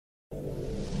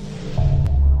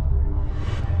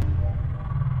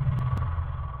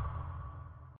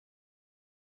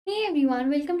everyone,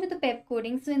 welcome to the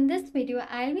Pepcoding. So in this video,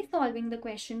 I'll be solving the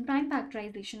question prime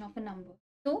factorization of a number.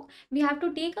 So we have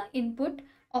to take an input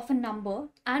of a number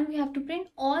and we have to print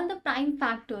all the prime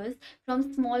factors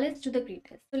from smallest to the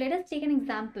greatest. So let us take an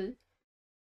example.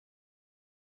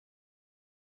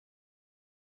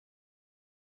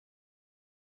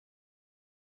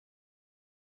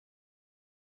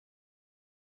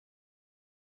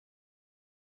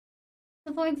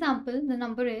 So for example, the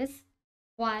number is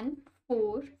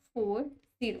 1440.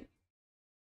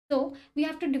 So we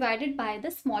have to divide it by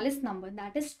the smallest number,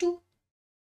 that is 2.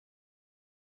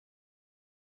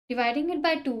 Dividing it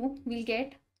by 2, we'll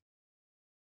get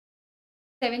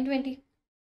 720.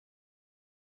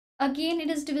 Again, it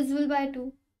is divisible by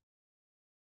 2.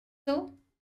 So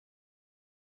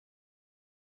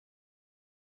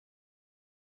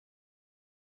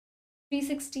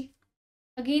 360.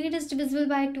 Again, it is divisible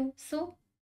by 2. So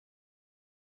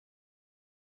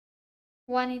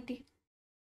 180.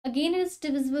 Again, it is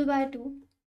divisible by 2.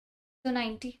 So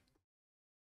 90.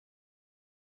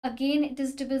 Again, it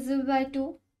is divisible by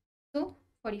 2. So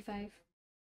 45.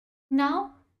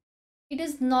 Now, it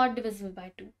is not divisible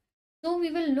by 2. So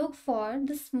we will look for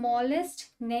the smallest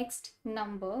next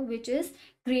number which is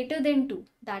greater than 2.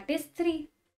 That is 3.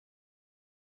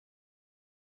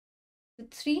 So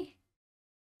 3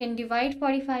 can divide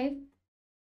 45.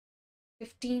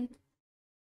 15.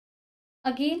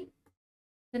 Again,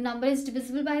 the number is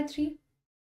divisible by 3.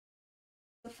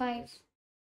 So 5.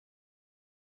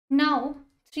 Now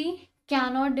 3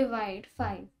 cannot divide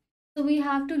 5. So we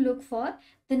have to look for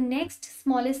the next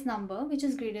smallest number which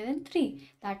is greater than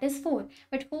 3. That is 4.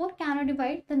 But 4 cannot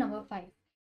divide the number 5.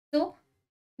 So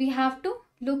we have to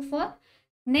look for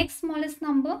next smallest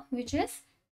number which is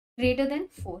greater than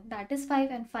 4. That is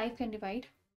 5, and 5 can divide.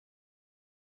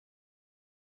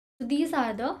 So these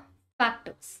are the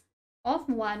factors of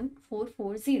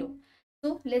 1440.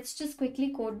 So let's just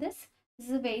quickly code this. This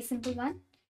is a very simple one.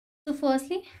 So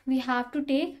firstly, we have to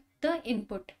take the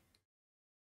input,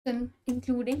 so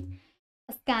including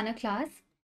a scanner class.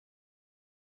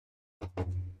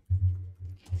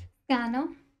 Scanner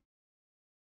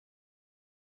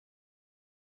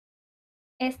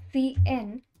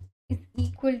scn is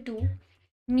equal to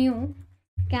new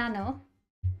scanner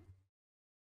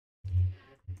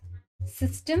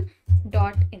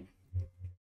system.in.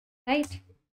 Right?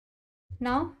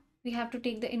 Now we have to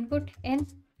take the input n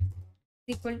is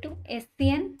equal to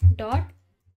scn dot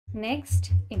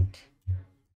next int.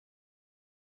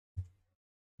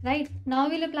 Right? Now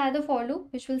we'll apply the for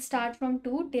loop which will start from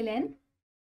 2 till n.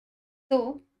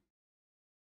 So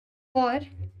for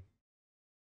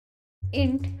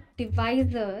int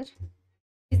divisor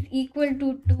is equal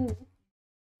to 2,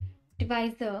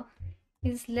 divisor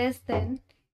is less than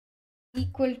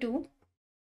equal to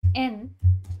n,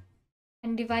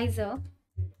 and divisor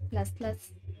plus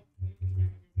plus.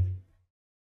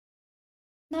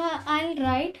 Now I'll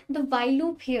write the while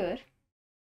loop here.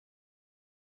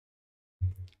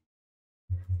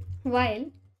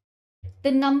 While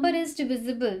the number is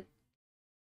divisible,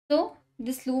 so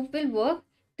this loop will work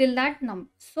till that number.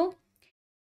 So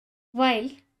while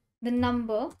the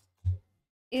number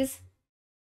is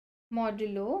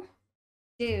modulo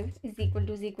div is equal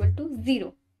to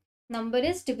 0, number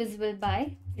is divisible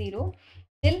by 0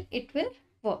 till it will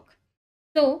work.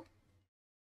 So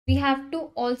we have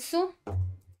to also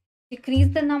decrease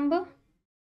the number.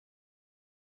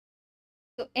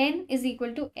 So n is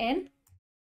equal to n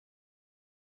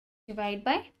divided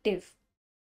by div.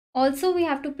 Also we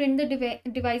have to print the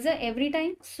divisor every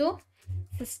time. So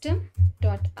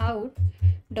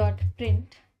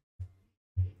system.out.print,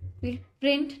 we'll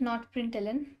print, not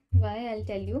println. Why, I'll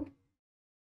tell you.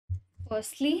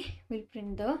 Firstly, we'll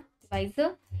print the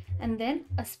divisor and then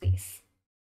a space,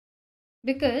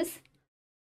 because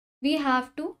we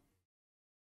have the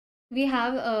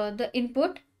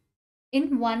input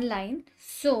in one line,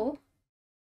 so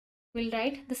we'll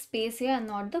write the space here and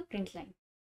not the print line.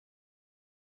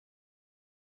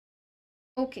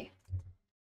 Okay,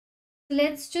 so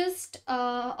let's just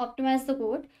optimize the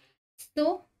code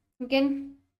so we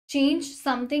can change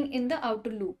something in the outer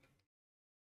loop.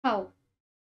 How?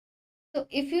 So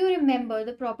if you remember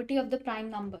the property of the prime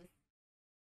numbers,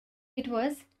 it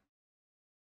was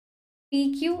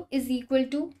pq is equal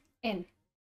to n,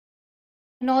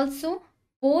 and also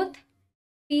both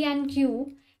p and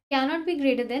q cannot be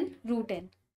greater than root n.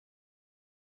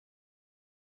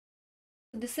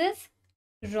 So this is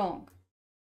wrong.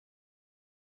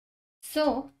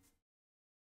 So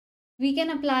we can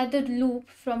apply the loop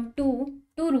from 2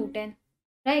 to root n,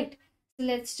 right? So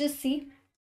let's just see.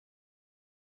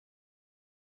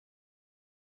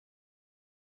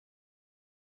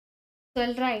 So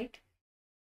I'll write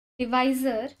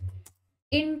divisor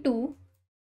into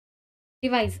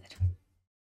divisor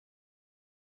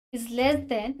is less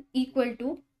than equal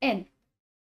to n,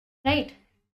 right?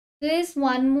 There is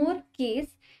one more case,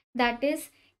 that is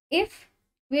if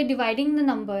we are dividing the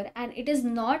number and it is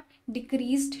not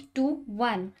decreased to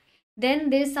 1, then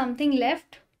there is something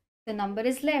left, the number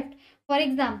is left. For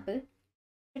example,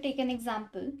 to take an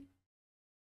example,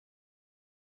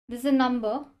 this is a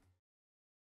number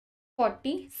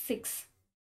 46.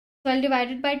 So I'll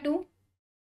divide it by 2.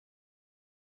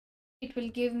 It will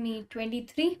give me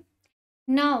 23.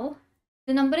 Now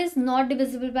the number is not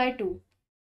divisible by 2.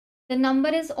 The number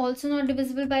is also not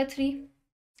divisible by 3.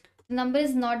 The number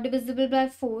is not divisible by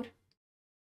 4.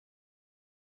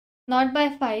 Not by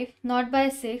 5, not by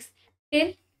 6,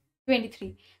 till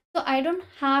 23. So I don't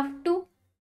have to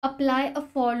apply a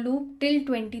for loop till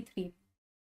 23.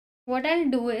 What I'll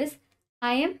do is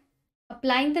I am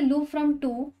applying the loop from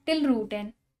 2 till root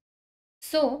n.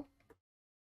 So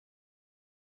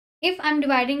if I'm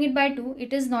dividing it by 2,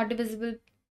 it is not divisible.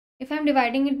 If I'm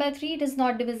dividing it by 3, it is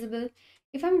not divisible.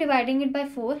 If I'm dividing it by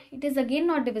 4, it is again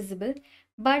not divisible.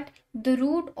 But the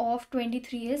root of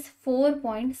 23 is 4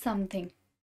 point something.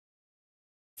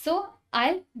 So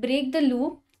I'll break the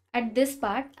loop at this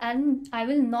part and I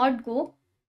will not go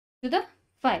to the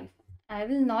 5. I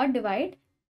will not divide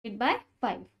it by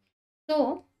 5.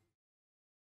 So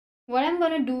what I'm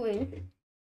going to do is,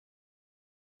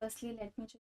 firstly let me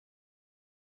check.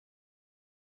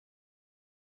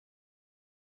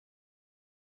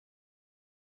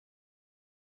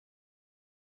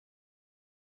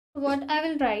 What I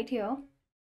will write here,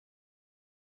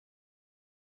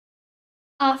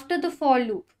 after the for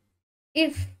loop,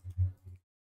 if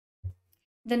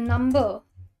the number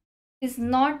is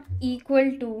not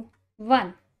equal to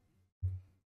 1,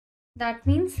 that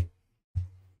means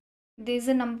there is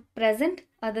a number present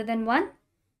other than 1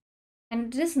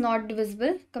 and it is not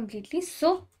divisible completely.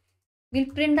 So we'll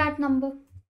print that number.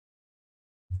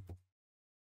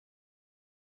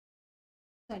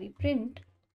 Print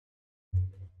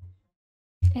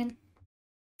and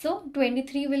so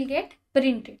 23 will get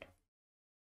printed.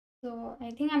 So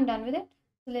I think I'm done with it.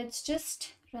 So let's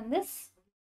just run this.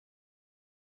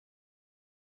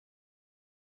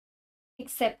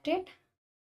 Accept it.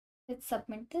 Let's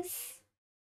submit this.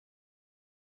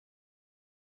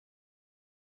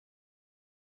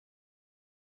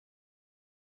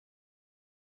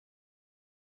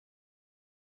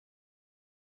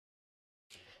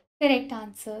 Correct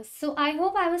answer. So I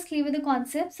hope I was clear with the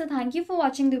concept. So thank you for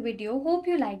watching the video. Hope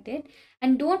you liked it.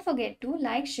 And don't forget to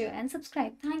like, share and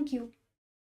subscribe. Thank you.